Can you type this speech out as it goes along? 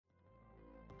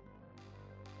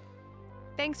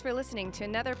Thanks for listening to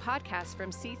another podcast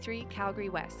from C3 Calgary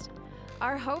West.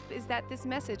 Our hope is that this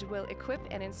message will equip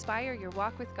and inspire your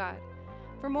walk with God.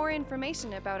 For more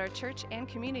information about our church and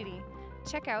community,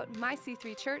 check out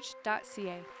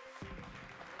myc3church.ca.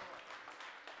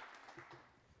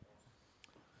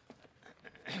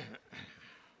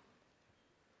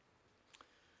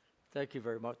 Thank you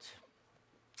very much.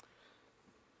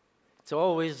 It's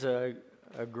always a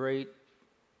great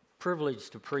privilege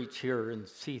to preach here in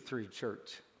C3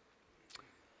 Church.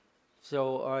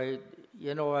 So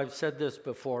I've said this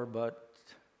before, but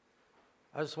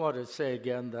I just want to say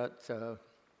again that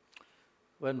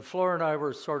when Flora and I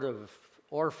were sort of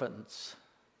orphans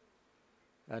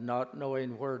and not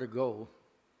knowing where to go,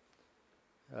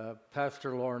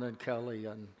 Pastor Lauren and Kelly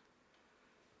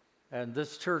and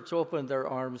this church opened their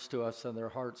arms to us and their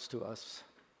hearts to us.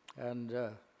 And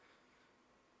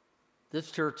this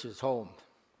church is home.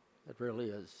 It really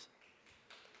is.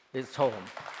 It's home.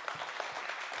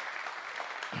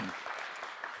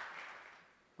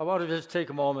 I want to just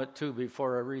take a moment, too,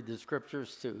 before I read the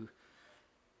scriptures, to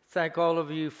thank all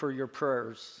of you for your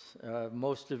prayers.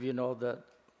 Most of you know that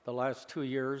the last 2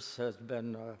 years has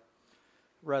been a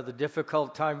rather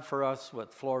difficult time for us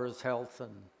with Flora's health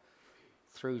and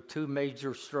through 2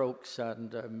 major strokes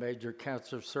and major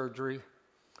cancer surgery.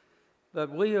 But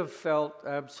we have felt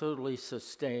absolutely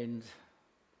sustained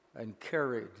and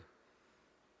carried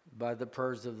by the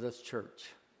prayers of this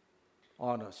church.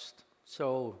 Honest.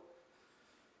 So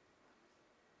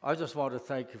I just want to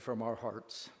thank you from our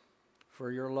hearts for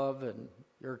your love and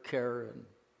your care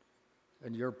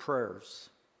and your prayers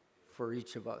for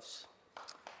each of us.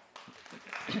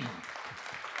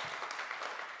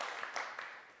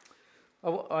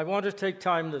 I want to take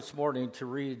time this morning to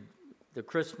read the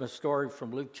Christmas story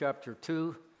from Luke chapter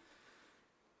 2.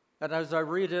 And as I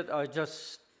read it, I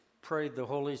just pray the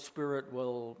Holy Spirit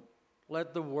will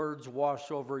let the words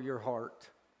wash over your heart.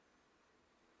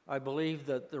 I believe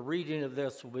that the reading of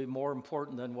this will be more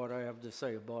important than what I have to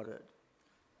say about it.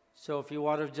 So if you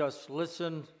want to just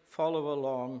listen, follow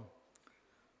along,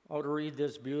 I'll read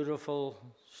this beautiful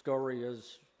story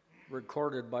as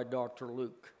recorded by Dr.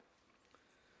 Luke.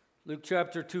 Luke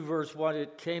chapter 2, verse 1,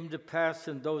 it came to pass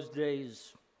in those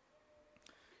days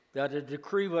that a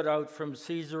decree went out from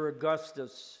Caesar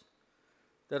Augustus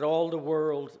that all the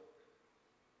world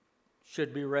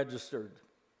should be registered.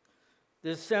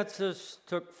 This census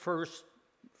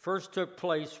first took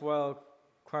place while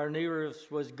Quirinius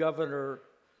was governor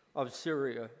of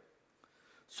Syria.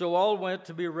 So all went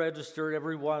to be registered,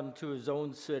 every one to his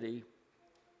own city.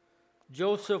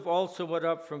 Joseph also went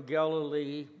up from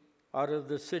Galilee, out of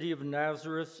the city of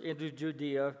Nazareth into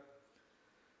Judea,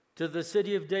 to the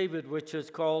city of David, which is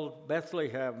called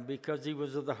Bethlehem, because he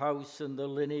was of the house and the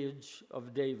lineage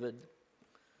of David,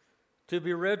 to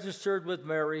be registered with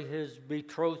Mary, his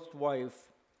betrothed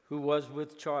wife, who was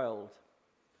with child.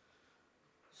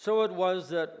 So it was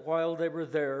that while they were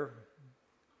there,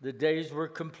 the days were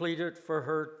completed for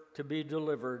her to be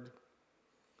delivered,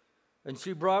 and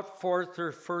she brought forth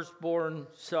her firstborn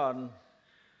son,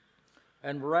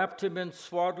 and wrapped him in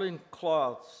swaddling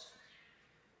cloths,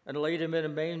 and laid him in a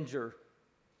manger,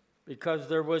 because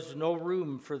there was no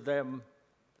room for them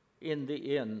in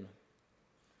the inn.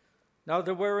 Now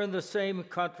there were in the same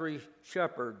country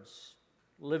shepherds,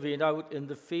 living out in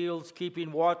the fields,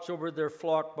 keeping watch over their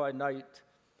flock by night.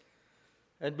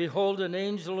 And behold, an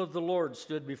angel of the Lord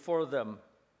stood before them,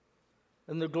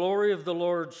 and the glory of the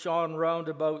Lord shone round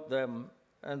about them,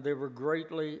 and they were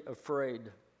greatly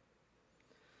afraid.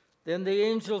 Then the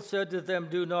angel said to them,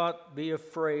 "Do not be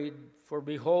afraid, for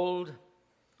behold,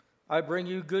 I bring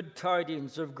you good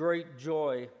tidings of great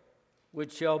joy,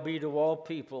 which shall be to all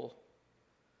people.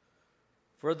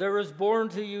 For there is born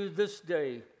to you this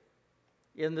day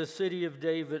in the city of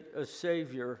David a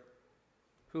Savior,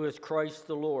 who is Christ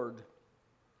the Lord.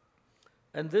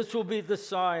 And this will be the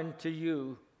sign to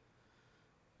you.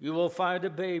 You will find a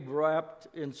babe wrapped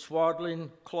in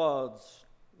swaddling cloths,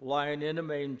 lying in a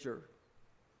manger."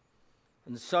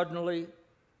 And suddenly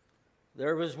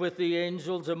there was with the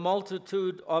angels a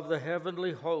multitude of the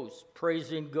heavenly host,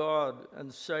 praising God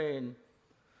and saying,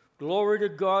 "Glory to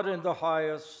God in the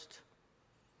highest,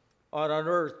 and on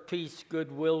earth peace,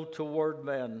 goodwill toward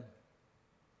men."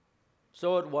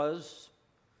 So it was,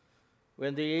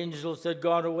 when the angels had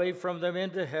gone away from them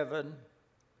into heaven,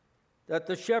 that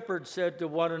the shepherds said to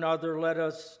one another, "Let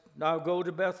us now go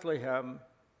to Bethlehem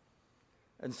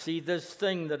and see this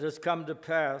thing that has come to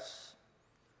pass,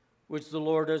 which the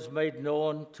Lord has made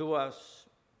known to us."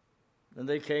 And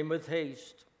they came with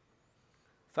haste,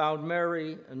 found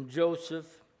Mary and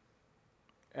Joseph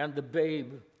and the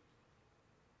babe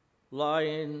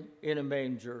lying in a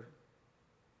manger.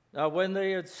 Now, when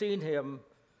they had seen him,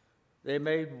 they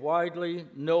made widely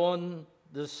known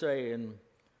the saying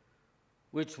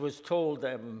which was told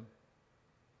them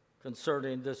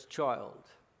concerning this child.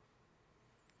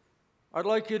 I'd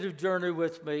like you to journey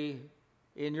with me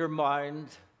in your mind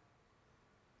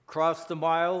across the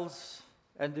miles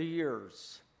and the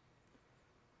years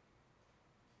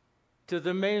to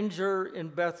the manger in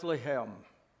Bethlehem,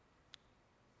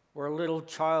 where a little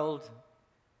child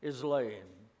is laying.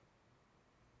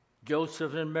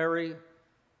 Joseph and Mary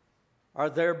are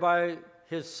there by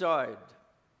his side.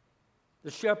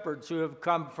 The shepherds who have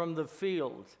come from the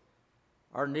field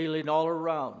are kneeling all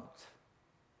around.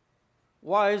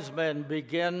 Wise men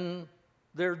begin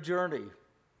their journey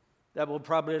that will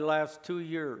probably last 2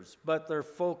 years, but their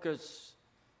focus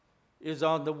is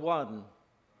on the one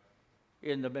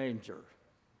in the manger.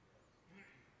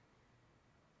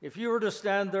 If you were to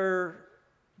stand there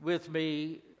with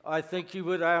me, I think you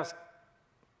would ask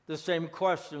the same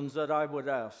questions that I would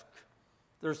ask.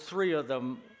 There's 3 of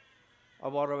them I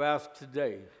want to ask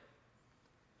today.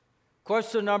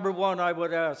 Question number 1, I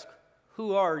would ask,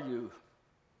 who are you?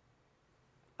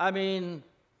 I mean,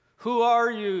 who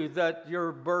are you that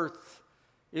your birth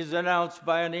is announced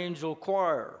by an angel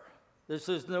choir? This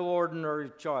is no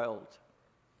ordinary child.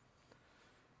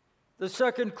 The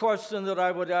second question that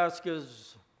I would ask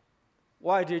is,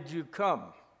 why did you come?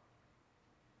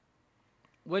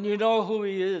 When you know who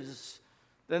he is,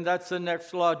 then that's the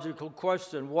next logical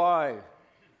question. Why?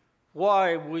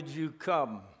 Why would you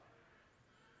come?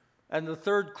 And the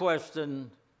third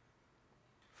question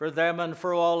for them and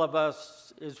for all of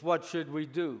us is, what should we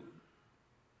do?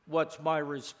 What's my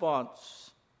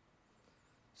response?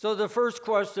 So the first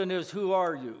question is, who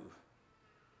are you?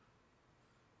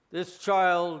 This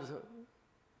child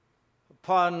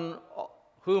upon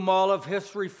whom all of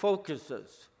history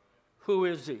focuses, who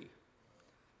is he?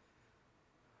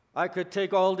 I could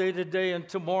take all day today and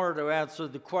tomorrow to answer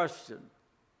the question,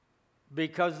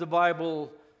 because the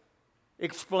Bible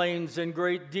explains in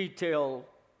great detail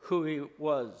who he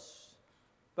was.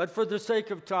 But for the sake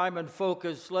of time and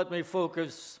focus, let me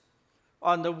focus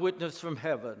on the witness from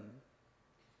heaven.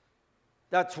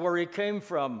 That's where he came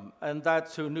from, and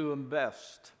that's who knew him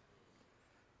best.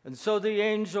 And so the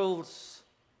angels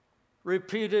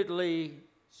repeatedly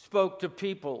spoke to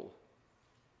people,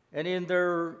 and in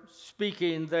their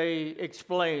speaking, they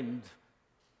explained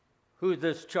who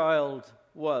this child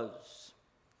was.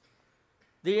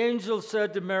 The angel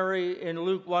said to Mary in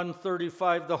Luke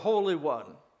 1:35, the Holy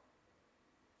One.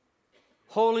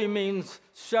 Holy means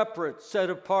separate, set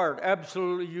apart,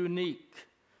 absolutely unique.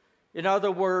 In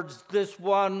other words, this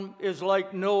one is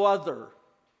like no other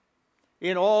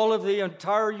in all of the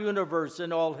entire universe,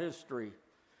 in all history.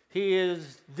 He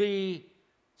is the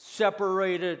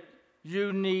separated,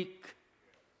 unique,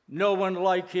 no one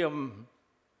like him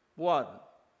one.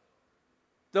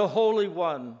 The Holy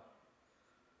One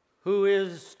who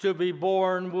is to be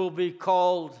born will be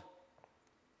called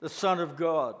the Son of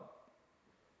God.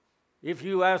 If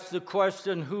you ask the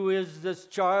question, who is this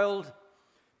child?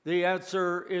 The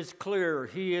answer is clear.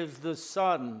 He is the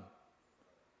Son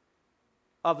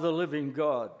of the living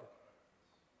God.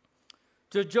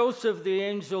 To Joseph, the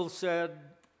angel said,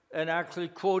 and actually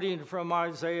quoting from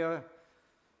Isaiah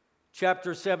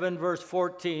chapter 7, verse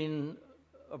 14,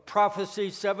 a prophecy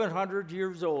 700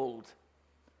 years old,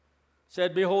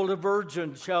 said, behold, a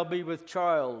virgin shall be with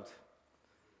child,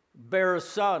 bear a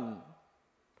son,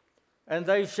 and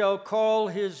they shall call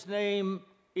his name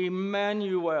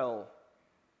Emmanuel,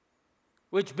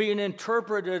 which being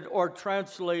interpreted or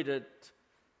translated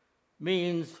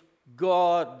means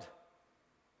God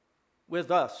with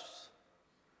us.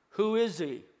 Who is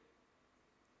he?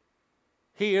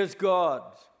 He is God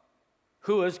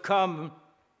who has come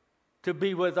to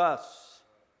be with us.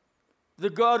 The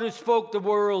God who spoke the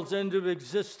worlds into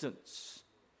existence.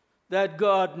 That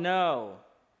God now,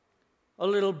 a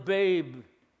little babe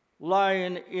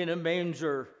lying in a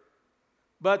manger.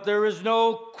 But there is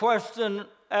no question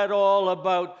at all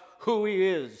about who he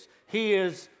is. He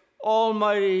is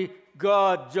Almighty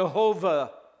God,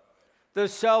 Jehovah, the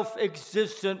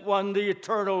self-existent one, the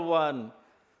eternal one,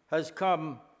 has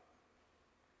come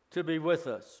to be with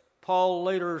us. Paul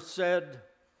later said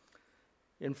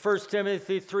in 1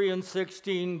 Timothy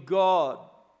 3:16, God,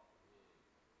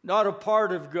 not a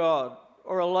part of God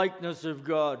or a likeness of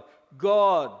God,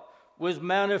 God was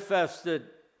manifested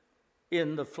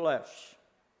in the flesh.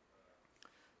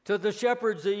 To the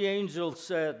shepherds, the angel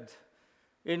said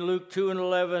in Luke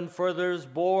 2:11, for there is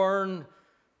born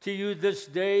to you this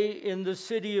day in the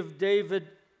city of David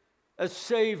a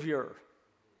Savior,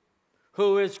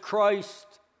 who is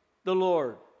Christ the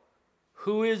Lord.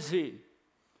 Who is he?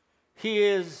 He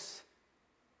is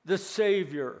the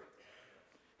Savior.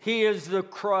 He is the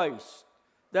Christ,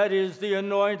 that is the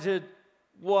anointed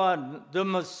one, the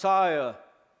Messiah,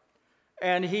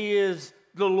 and he is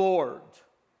the Lord.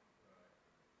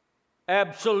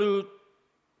 Absolute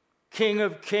King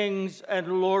of kings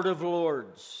and Lord of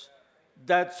lords.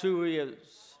 That's who he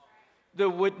is, the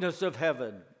witness of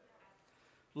heaven.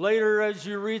 Later, as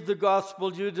you read the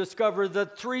gospel, you discover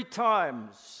that 3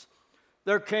 times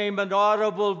there came an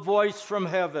audible voice from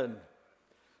heaven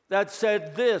that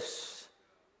said, "This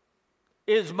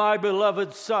is my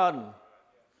beloved Son."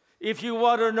 If you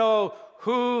want to know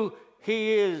who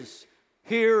he is,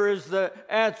 here is the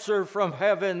answer from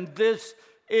heaven. This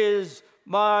is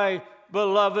my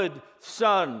beloved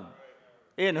Son,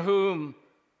 in whom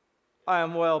I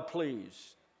am well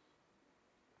pleased.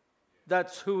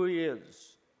 That's who he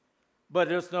is.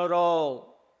 But it's not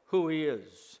all who he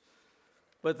is.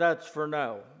 But that's for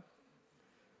now.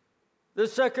 The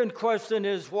second question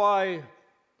is, why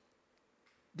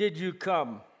did you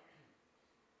come?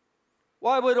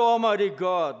 Why would Almighty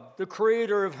God, the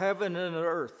creator of heaven and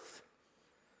earth,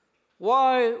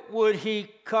 why would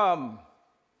he come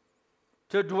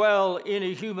to dwell in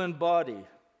a human body?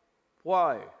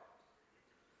 Why?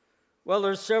 Well,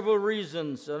 there's several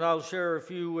reasons, and I'll share a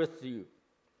few with you.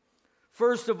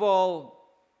 First of all,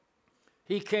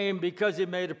 he came because he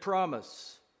made a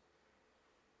promise.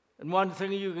 And one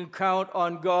thing you can count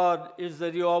on God is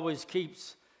that he always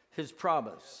keeps his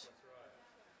promise.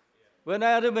 When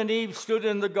Adam and Eve stood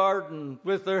in the garden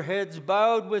with their heads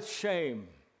bowed with shame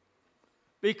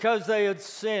because they had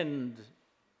sinned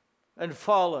and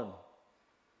fallen,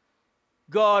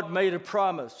 God made a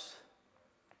promise.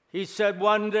 He said,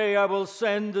 "One day I will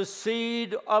send the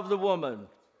seed of the woman,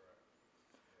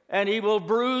 and he will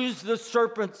bruise the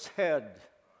serpent's head.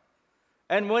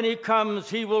 And when he comes,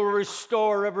 he will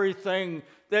restore everything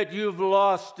that you've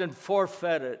lost and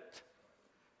forfeited."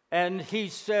 And he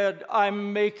said,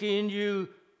 "I'm making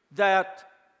you that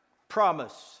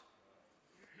promise."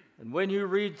 And when you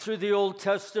read through the Old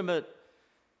Testament,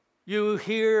 you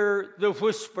hear the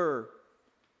whisper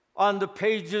on the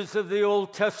pages of the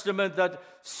Old Testament that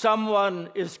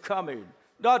someone is coming.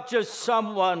 Not just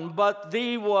someone, but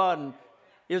the one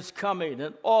is coming.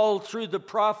 And all through the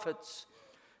prophets,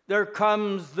 there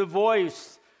comes the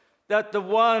voice that the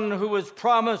one who was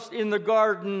promised in the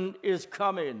garden is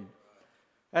coming.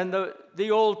 And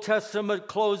the Old Testament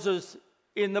closes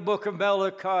in the book of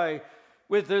Malachi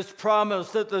with this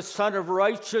promise that the Son of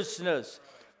Righteousness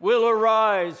will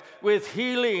arise with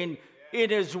healing in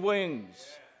his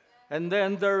wings. And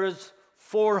then there is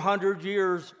 400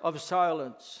 years of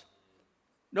silence.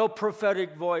 No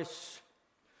prophetic voice,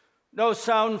 no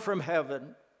sound from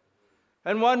heaven.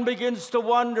 And one begins to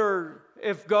wonder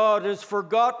if God has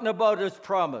forgotten about his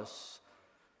promise.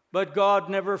 But God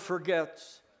never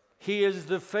forgets. He is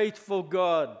the faithful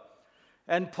God.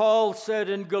 And Paul said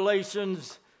in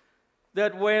Galatians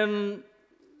that when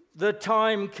the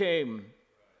time came,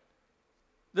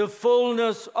 the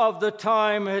fullness of the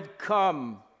time had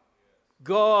come,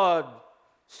 God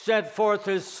sent forth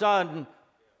his Son,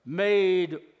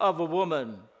 made of a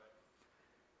woman.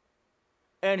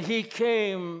 And he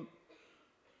came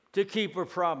to keep a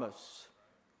promise.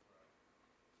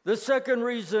 The second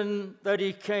reason that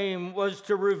he came was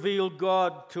to reveal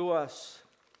God to us.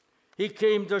 He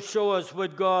came to show us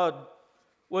what God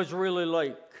was really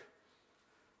like.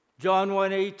 John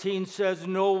 1:18 says,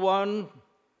 "No one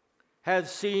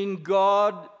has seen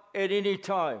God at any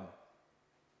time."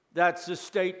 That's a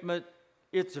statement,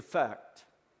 it's a fact.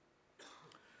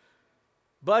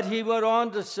 But he went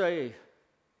on to say,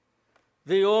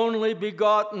 "The only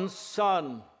begotten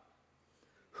Son,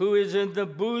 who is in the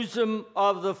bosom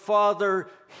of the Father,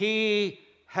 he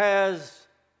has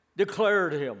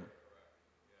declared him."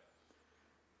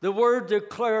 The word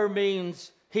declare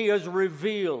means he has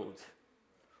revealed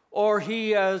or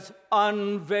he has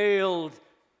unveiled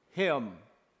him.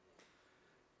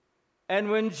 And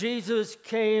when Jesus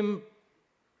came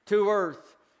to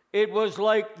earth, it was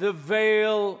like the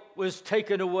veil was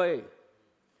taken away.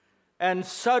 And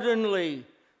suddenly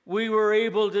we were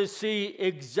able to see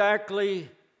exactly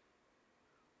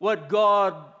what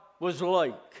God was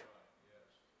like.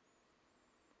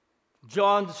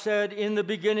 John said, "In the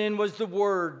beginning was the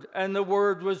Word, and the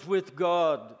Word was with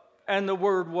God, and the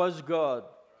Word was God."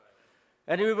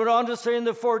 And he went on to say in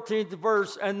the 14th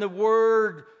verse, "And the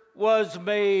Word was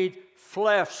made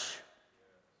flesh,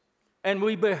 and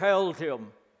we beheld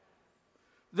him.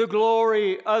 The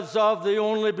glory as of the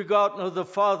only begotten of the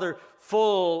Father,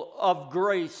 full of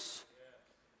grace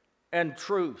and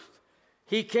truth."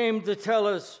 He came to tell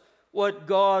us what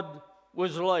God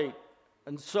was like.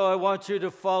 And so I want you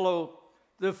to follow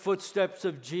the footsteps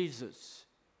of Jesus.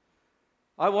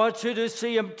 I want you to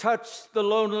see him touch the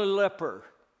lonely leper,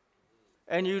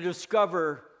 and you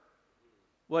discover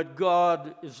what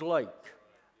God is like.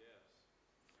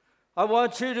 I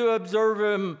want you to observe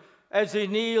him as he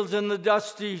kneels in the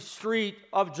dusty street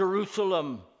of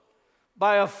Jerusalem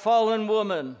by a fallen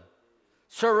woman,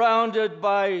 surrounded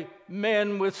by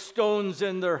men with stones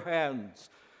in their hands.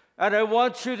 And I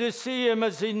want you to see him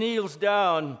as he kneels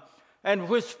down and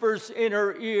whispers in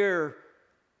her ear,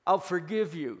 I'll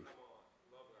forgive you.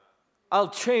 I'll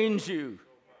change you.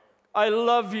 I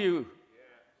love you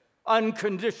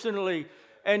unconditionally.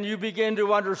 And you begin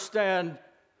to understand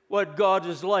what God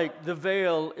is like. The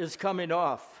veil is coming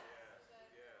off.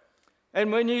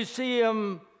 And when you see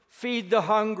him feed the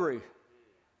hungry,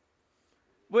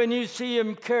 when you see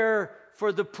him care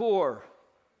for the poor,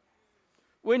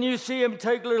 when you see him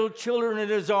take little children in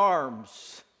his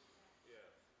arms,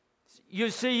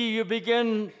 you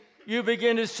begin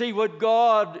to see what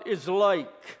God is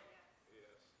like.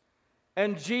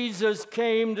 And Jesus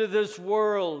came to this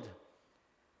world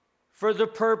for the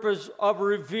purpose of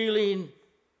revealing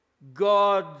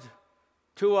God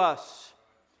to us.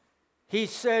 He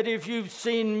said, if you've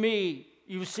seen me,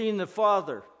 you've seen the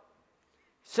Father.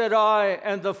 He said, I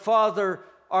and the Father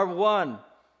are one.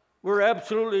 We're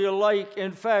absolutely alike.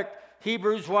 In fact,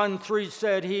 Hebrews 1:3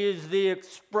 said he is the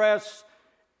express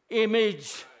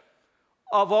image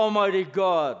of Almighty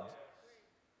God.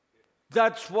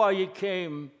 That's why he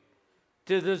came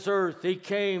to this earth. He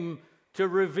came to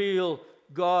reveal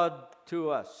God to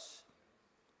us.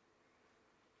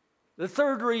 The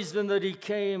third reason that he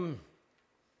came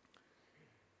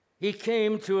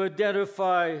to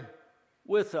identify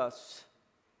with us.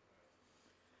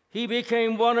 He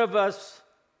became one of us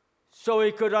so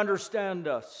he could understand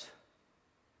us.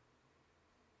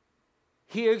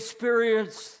 He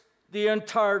experienced the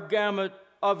entire gamut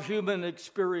of human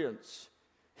experience.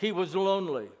 He was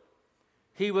lonely.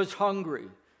 He was hungry.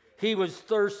 He was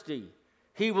thirsty.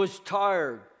 He was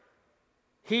tired.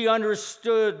 He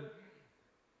understood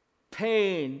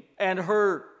pain and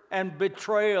hurt and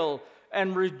betrayal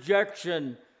and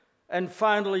rejection and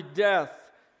finally death.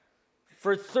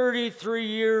 For 33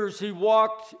 years, he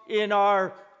walked in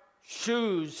our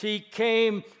shoes. He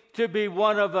came to be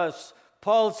one of us.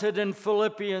 Paul said in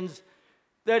Philippians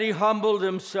that he humbled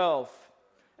himself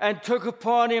and took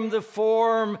upon him the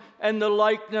form and the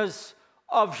likeness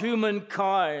of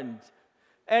humankind.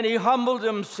 And he humbled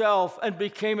himself and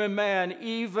became a man,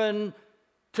 even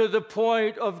to the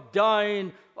point of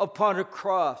dying upon a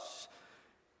cross.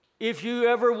 If you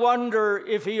ever wonder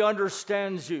if he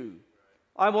understands you,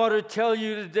 I want to tell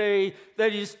you today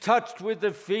that he's touched with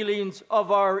the feelings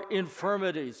of our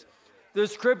infirmities. The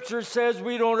scripture says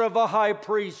we don't have a high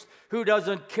priest who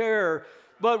doesn't care,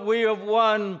 but we have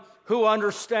one who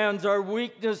understands our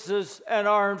weaknesses and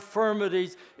our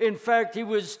infirmities. In fact, he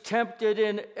was tempted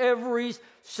in every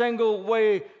single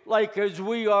way like as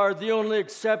we are. The only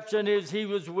exception is he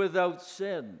was without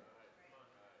sin.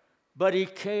 But he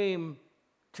came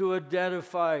to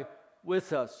identify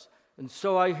with us. And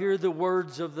so I hear the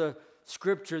words of the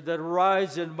scripture that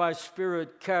rise in my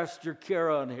spirit, cast your care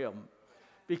on him,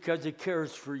 because he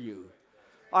cares for you.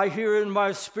 I hear in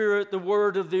my spirit the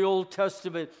word of the Old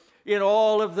Testament, in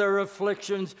all of their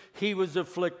afflictions, he was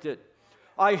afflicted.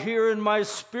 I hear in my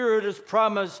spirit his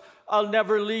promise, I'll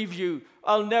never leave you.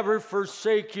 I'll never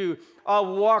forsake you.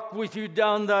 I'll walk with you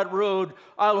down that road.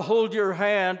 I'll hold your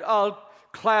hand. I'll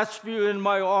clasp you in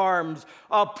my arms.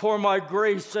 I'll pour my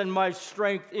grace and my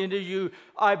strength into you.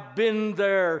 I've been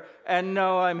there, and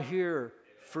now I'm here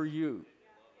for you.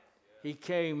 He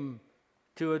came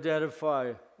to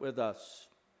identify with us.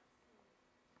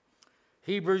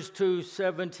 Hebrews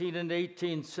 2:17 and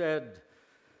 18 said,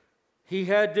 he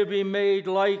had to be made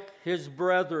like his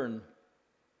brethren,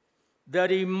 that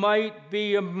he might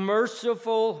be a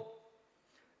merciful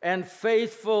and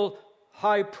faithful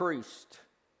high priest.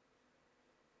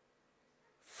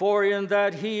 For in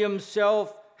that he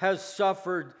himself has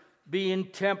suffered, being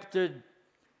tempted,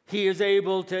 he is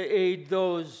able to aid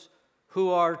those who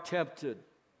are tempted.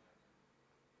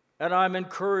 And I'm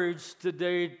encouraged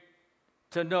today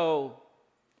to know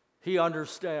he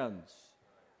understands.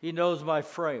 He knows my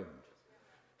frame.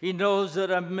 He knows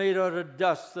that I'm made out of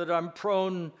dust, that I'm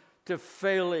prone to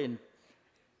failing.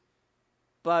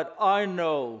 But I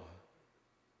know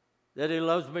that he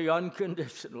loves me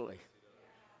unconditionally,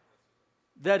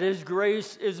 that his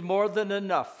grace is more than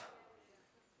enough,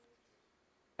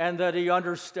 and that he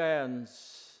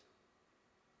understands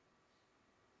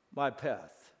my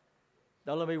path.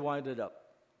 Now let me wind it up.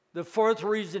 The fourth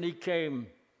reason he came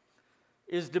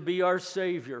is to be our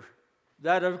Savior.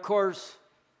 That, of course,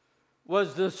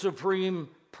 was the supreme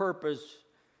purpose.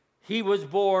 He was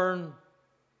born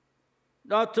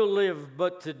not to live,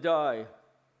 but to die.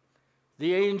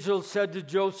 The angel said to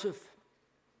Joseph,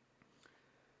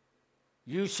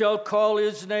 "You shall call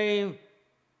his name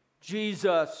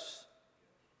Jesus,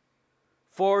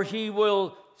 for he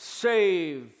will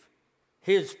save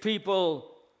his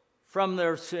people from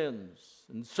their sins."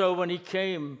 And so when he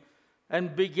came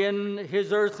and began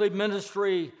his earthly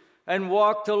ministry and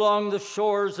walked along the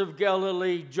shores of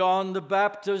Galilee, John the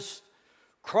Baptist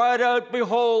cried out,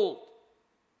 "Behold,"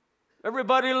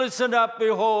 everybody listen up,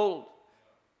 "behold,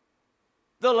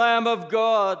 the Lamb of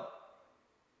God."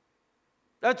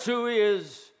 That's who he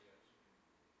is.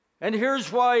 And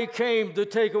here's why he came: to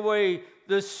take away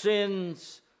the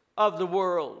sins of the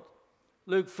world.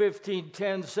 Luke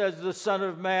 15:10 says, "The Son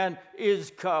of Man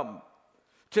is come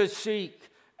to seek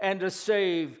and to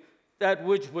save that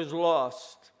which was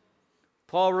lost."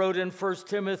 Paul wrote in 1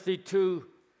 Timothy 2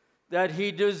 that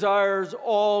he desires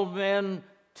all men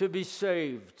to be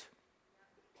saved.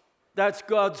 That's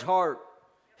God's heart.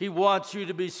 He wants you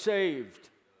to be saved.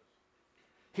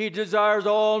 He desires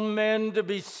all men to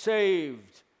be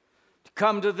saved, to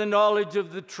come to the knowledge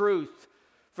of the truth.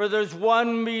 For there's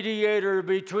one mediator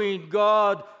between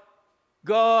God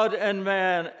and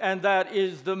man, and that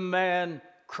is the man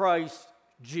Christ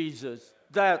Jesus.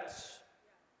 That's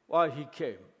why he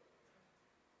came.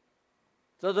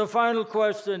 So the final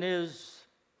question is,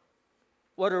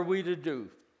 what are we to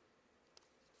do?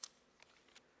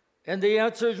 And the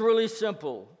answer is really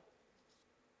simple.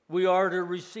 We are to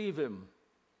receive him.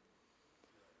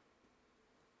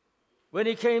 When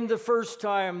he came the first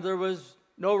time, there was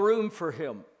no room for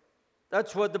him.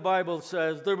 That's what the Bible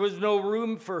says. There was no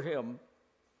room for him.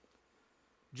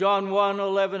 John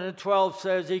 1:11 and 12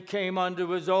 says he came unto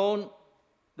his own,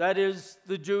 that is,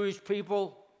 the Jewish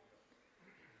people,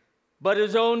 but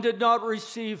his own did not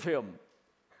receive him.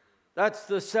 That's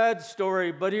the sad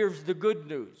story, but here's the good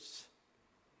news.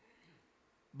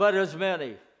 But as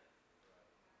many,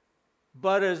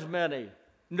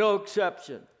 no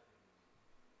exception,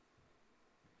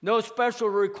 no special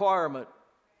requirement.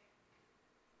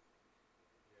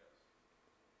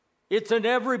 It's an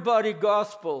everybody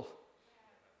gospel.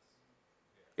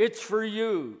 It's for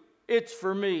you. It's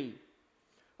for me.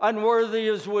 Unworthy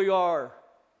as we are,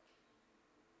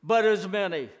 but as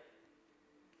many,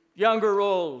 young or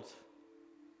old,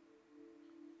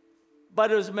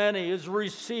 but as many as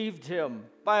received him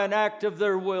by an act of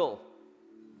their will.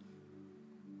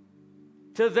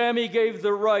 To them he gave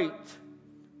the right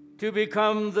to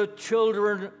become the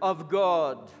children of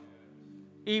God,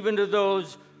 even to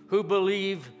those who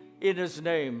believe in his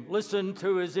name. Listen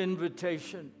to his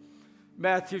invitation.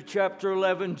 Matthew chapter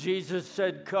 11, Jesus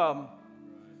said, "Come."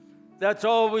 That's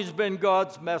always been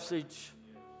God's message.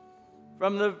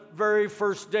 From the very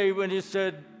first day when he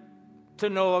said to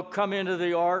Noah, "Come into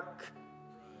the ark."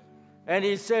 And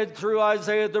he said through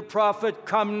Isaiah the prophet,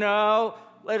 "Come now,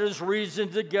 let us reason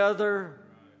together."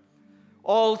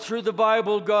 All through the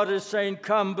Bible, God is saying,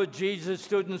 "Come," but Jesus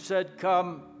stood and said,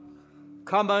 "Come.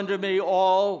 Come unto me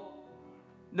all."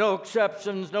 No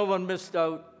exceptions, no one missed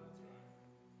out.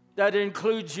 That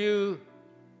includes you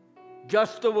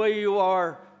just the way you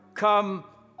are. Come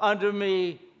unto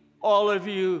me, all of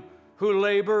you who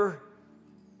labor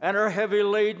and are heavy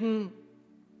laden,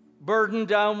 burdened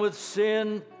down with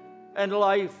sin and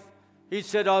life. He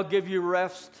said, "I'll give you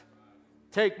rest.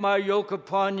 Take my yoke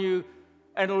upon you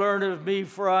and learn of me,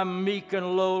 for I'm meek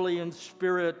and lowly in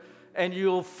spirit, and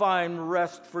you'll find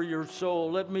rest for your soul."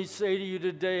 Let me say to you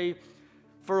today,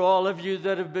 for all of you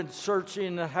that have been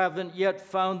searching and haven't yet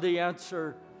found the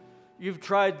answer, you've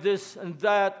tried this and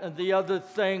that and the other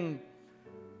thing,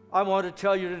 I want to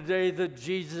tell you today that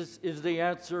Jesus is the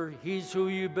answer. He's who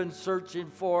you've been searching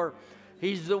for.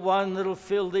 He's the one that'll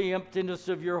fill the emptiness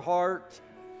of your heart.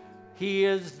 He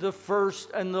is the first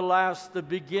and the last, the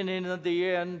beginning and the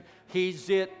end. He's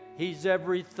it. He's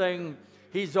everything.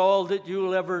 He's all that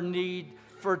you'll ever need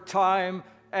for time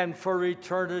and for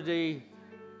eternity.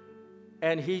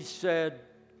 And he said,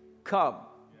 "Come.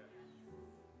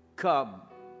 Come.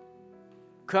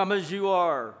 Come as you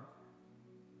are,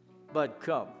 but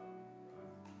come."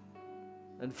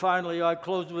 And finally, I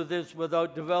close with this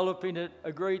without developing it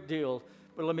a great deal,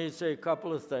 but let me say a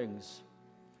couple of things.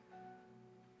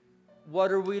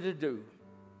 What are we to do?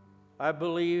 I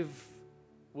believe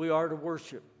we are to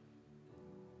worship.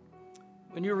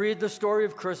 When you read the story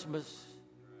of Christmas,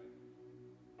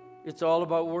 it's all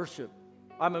about worship.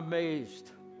 I'm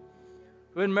amazed.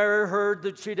 When Mary heard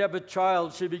that she'd have a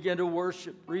child, she began to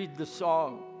worship, read the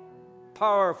song.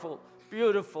 powerful,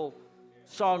 beautiful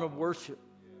song of worship.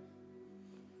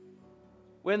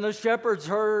 When the shepherds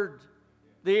heard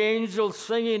the angels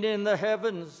singing in the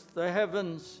heavens,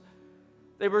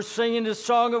 they were singing a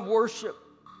song of worship.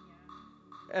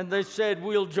 And they said,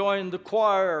 we'll join the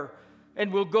choir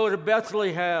and we'll go to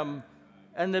Bethlehem.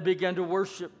 And they began to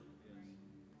worship.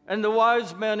 And the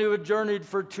wise men who had journeyed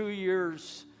for 2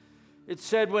 years, it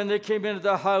said when they came into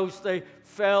the house, they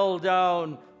fell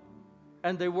down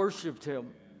and they worshiped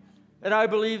him. And I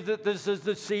believe that this is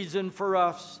the season for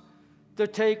us to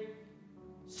take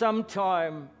some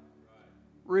time,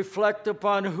 reflect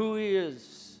upon who he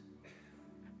is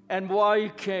and why he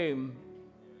came.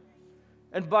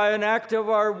 And by an act of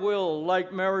our will,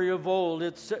 like Mary of old,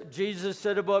 Jesus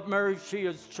said about Mary, she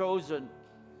is chosen.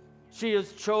 She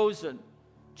is chosen.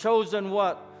 Chosen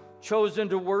what? Chosen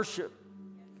to worship.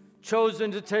 Chosen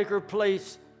to take her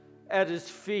place at his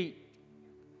feet.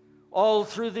 All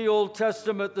through the Old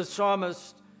Testament, the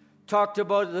psalmist talked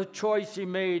about the choice he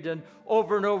made, and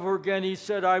over again he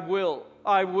said, I will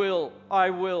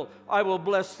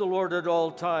bless the Lord at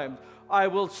all times. I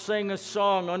will sing a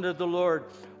song unto the Lord.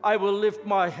 I will lift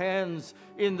my hands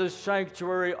in the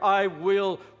sanctuary. I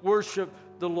will worship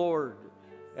the Lord.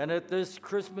 And at this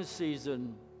Christmas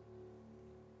season,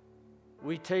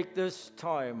 we take this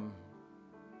time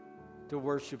to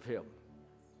worship him.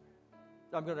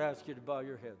 I'm going to ask you to bow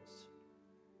your heads.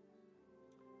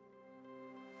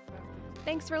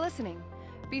 Thanks for listening.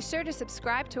 Be sure to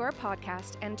subscribe to our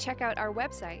podcast and check out our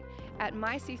website at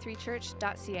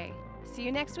myc3church.ca. See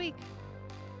you next week.